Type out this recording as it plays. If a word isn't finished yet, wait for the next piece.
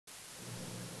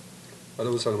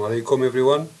Hello, Assalamu alaikum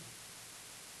everyone.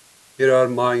 Here are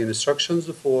my instructions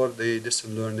for the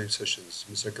distance learning sessions.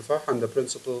 Mr. Kafah and the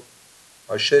principal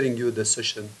are sharing you the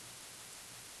session.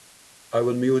 I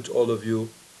will mute all of you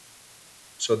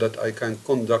so that I can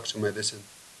conduct my lesson.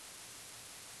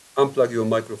 Unplug your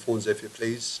microphones if you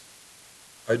please.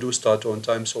 I do start on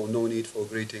time, so no need for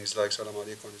greetings like Salam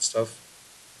alaikum and stuff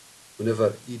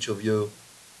whenever each of you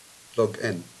log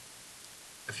in.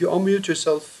 If you unmute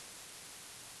yourself,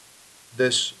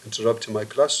 this interrupts my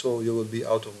class, so you will be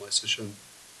out of my session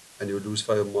and you lose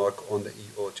 5 mark on the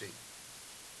EOT.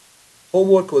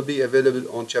 Homework will be available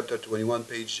on chapter 21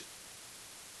 page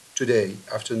today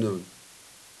afternoon.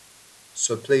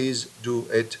 So please do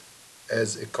it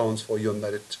as it counts for your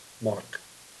merit mark.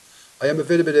 I am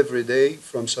available every day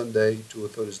from Sunday to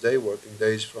Thursday, working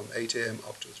days from 8 a.m.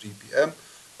 up to 3 p.m.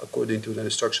 according to the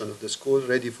instruction of the school,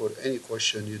 ready for any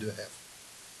question you do have.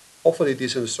 Hopefully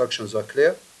these instructions are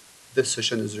clear. This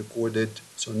session is recorded,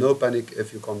 so no panic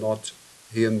if you cannot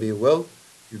hear me well.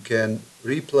 You can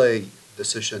replay the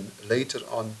session later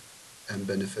on and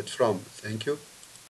benefit from. Thank you.